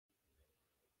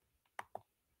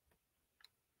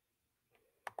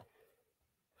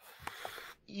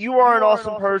You are an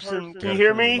awesome person. Can you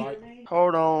hear me?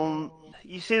 Hold on.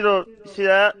 You see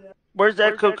that? Where's the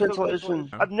echo cancellation?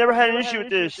 I've never had an issue with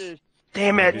this.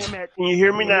 Damn it. Can you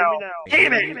hear me now?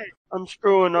 Damn it. I'm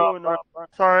screwing up.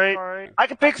 Sorry. I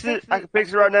can fix it. I can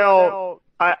fix it right now.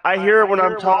 I hear it when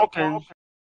I'm talking.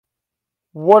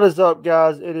 What is up,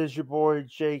 guys? It is your boy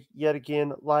Jake yet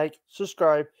again. Like,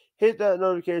 subscribe, hit that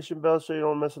notification bell so you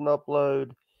don't miss an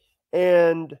upload.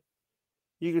 And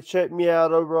you can check me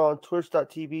out over on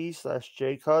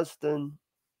twitch.tv/JakeHuston.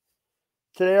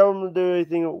 Today I'm going to do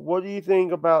anything. What do you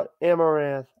think about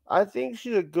Amaranth? I think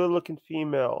she's a good looking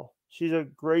female. She's a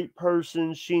great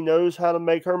person. She knows how to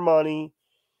make her money.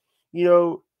 You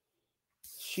know,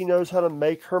 she knows how to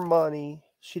make her money.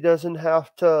 She doesn't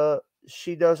have to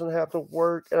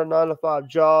work at a 9 to 5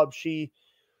 job. She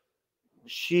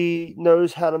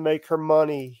knows how to make her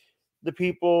money.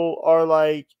 People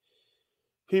are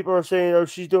saying, oh,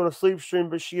 she's doing a sleep stream,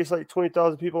 but she gets like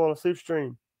 20,000 people on a sleep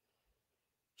stream.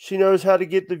 She knows how to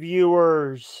get the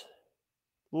viewers.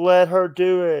 Let her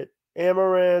do it.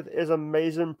 Amaranth is an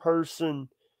amazing person.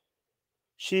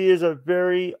 She is a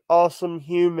very awesome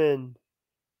human.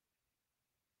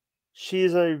 She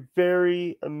is a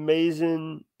very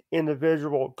amazing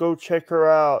individual. Go check her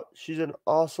out. She's an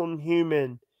awesome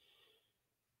human.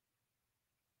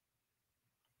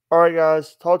 Alright,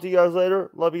 guys. Talk to you guys later.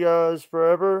 Love you guys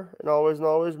forever. And always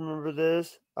remember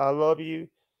this. I love you.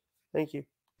 Thank you.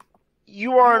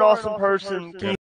 You are an awesome person.